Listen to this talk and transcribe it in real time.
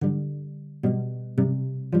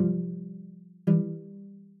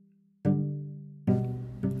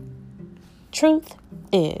Truth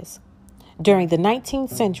is, during the 19th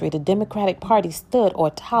century, the Democratic Party stood or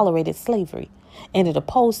tolerated slavery, and it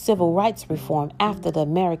opposed civil rights reform after the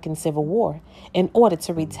American Civil War in order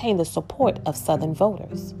to retain the support of Southern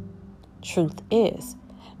voters. Truth is,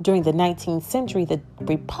 during the 19th century, the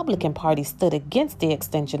Republican Party stood against the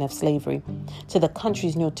extension of slavery to the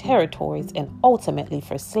country's new territories and ultimately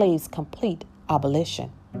for slaves' complete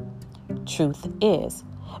abolition. Truth is,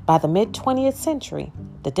 by the mid-20th century,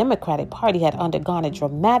 the Democratic Party had undergone a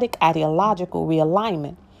dramatic ideological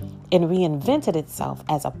realignment and reinvented itself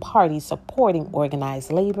as a party supporting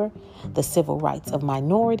organized labor, the civil rights of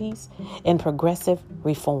minorities, and progressive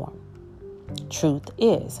reform. Truth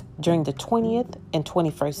is, during the 20th and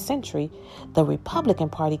 21st century, the Republican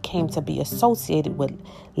Party came to be associated with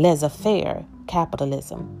laissez-faire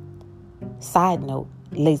capitalism. Side note,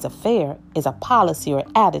 laissez-faire is a policy or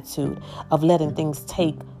attitude of letting things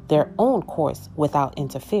take their own course without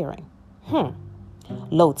interfering.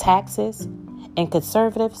 Low taxes and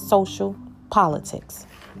conservative social politics.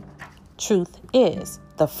 Truth is,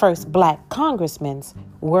 the first black congressmen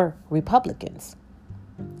were Republicans.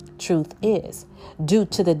 Truth is, due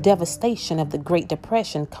to the devastation of the Great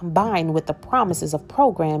Depression combined with the promises of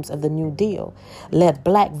programs of the New Deal, led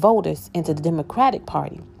black voters into the Democratic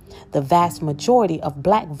Party. The vast majority of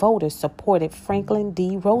black voters supported Franklin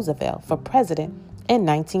D. Roosevelt for president in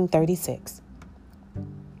 1936.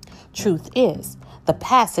 Truth is, the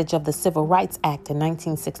passage of the Civil Rights Act in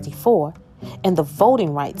 1964 and the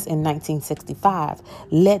voting rights in 1965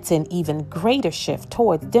 led to an even greater shift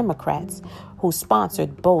towards Democrats who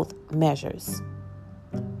sponsored both measures.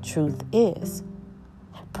 Truth is,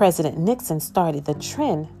 President Nixon started the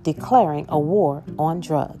trend declaring a war on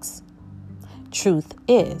drugs. Truth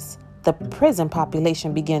is, the prison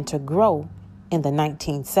population began to grow in the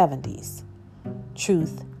 1970s.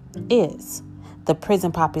 Truth is, the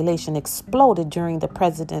prison population exploded during the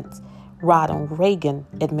President Ronald Reagan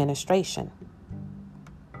administration.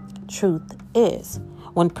 Truth is,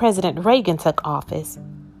 when President Reagan took office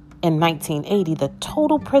in 1980, the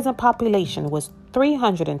total prison population was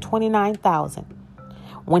 329,000.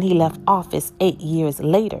 When he left office 8 years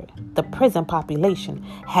later, the prison population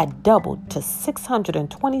had doubled to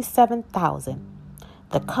 627,000.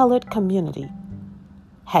 The colored community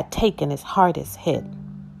had taken its hardest hit.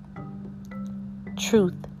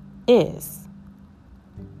 Truth is,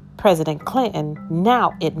 President Clinton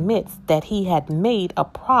now admits that he had made a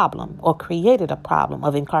problem or created a problem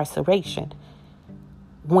of incarceration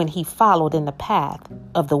when he followed in the path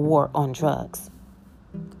of the war on drugs.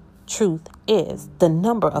 Truth is, the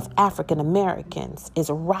number of African Americans is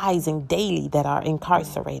rising daily that are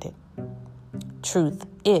incarcerated. Truth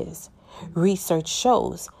is, research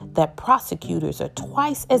shows that prosecutors are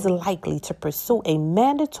twice as likely to pursue a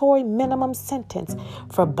mandatory minimum sentence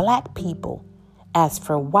for black people as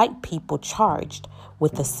for white people charged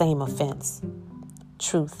with the same offense.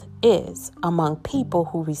 Truth is, among people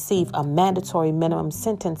who received a mandatory minimum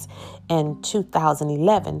sentence in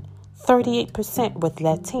 2011, 38% were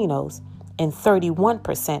Latinos and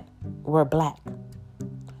 31% were black.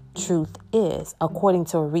 Truth is, according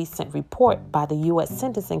to a recent report by the U.S.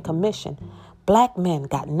 Sentencing Commission, black men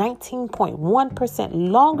got 19.1%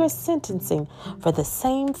 longer sentencing for the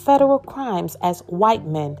same federal crimes as white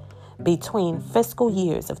men between fiscal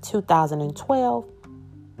years of 2012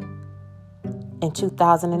 and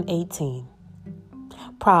 2018.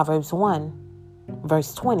 Proverbs 1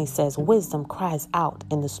 verse 20 says, wisdom cries out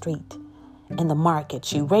in the street. In the market,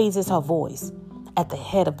 she raises her voice. At the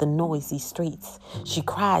head of the noisy streets, she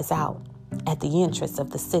cries out. At the entrance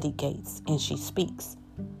of the city gates, and she speaks.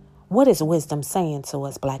 What is wisdom saying to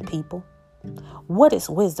us, black people? What is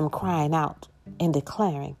wisdom crying out and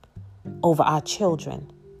declaring over our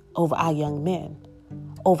children, over our young men,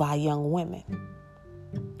 over our young women?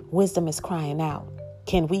 Wisdom is crying out.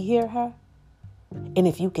 Can we hear her? And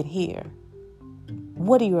if you can hear,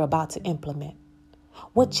 what are you about to implement?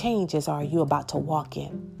 What changes are you about to walk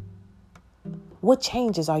in? What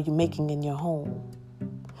changes are you making in your home?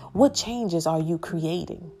 What changes are you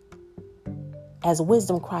creating? As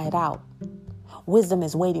wisdom cried out, wisdom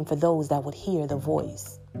is waiting for those that would hear the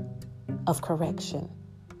voice of correction.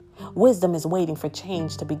 Wisdom is waiting for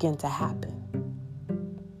change to begin to happen.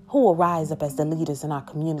 Who will rise up as the leaders in our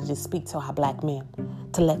community to speak to our black men,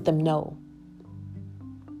 to let them know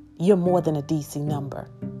you're more than a DC number.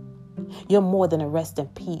 You're more than a rest in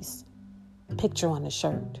peace picture on the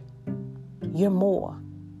shirt. You're more.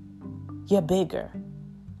 You're bigger.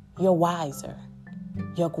 You're wiser.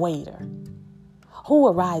 You're greater. Who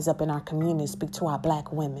will rise up in our community to speak to our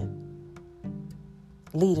black women?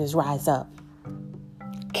 Leaders rise up.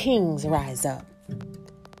 Kings rise up.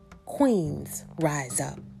 Queens, rise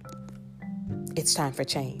up. It's time for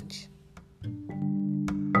change.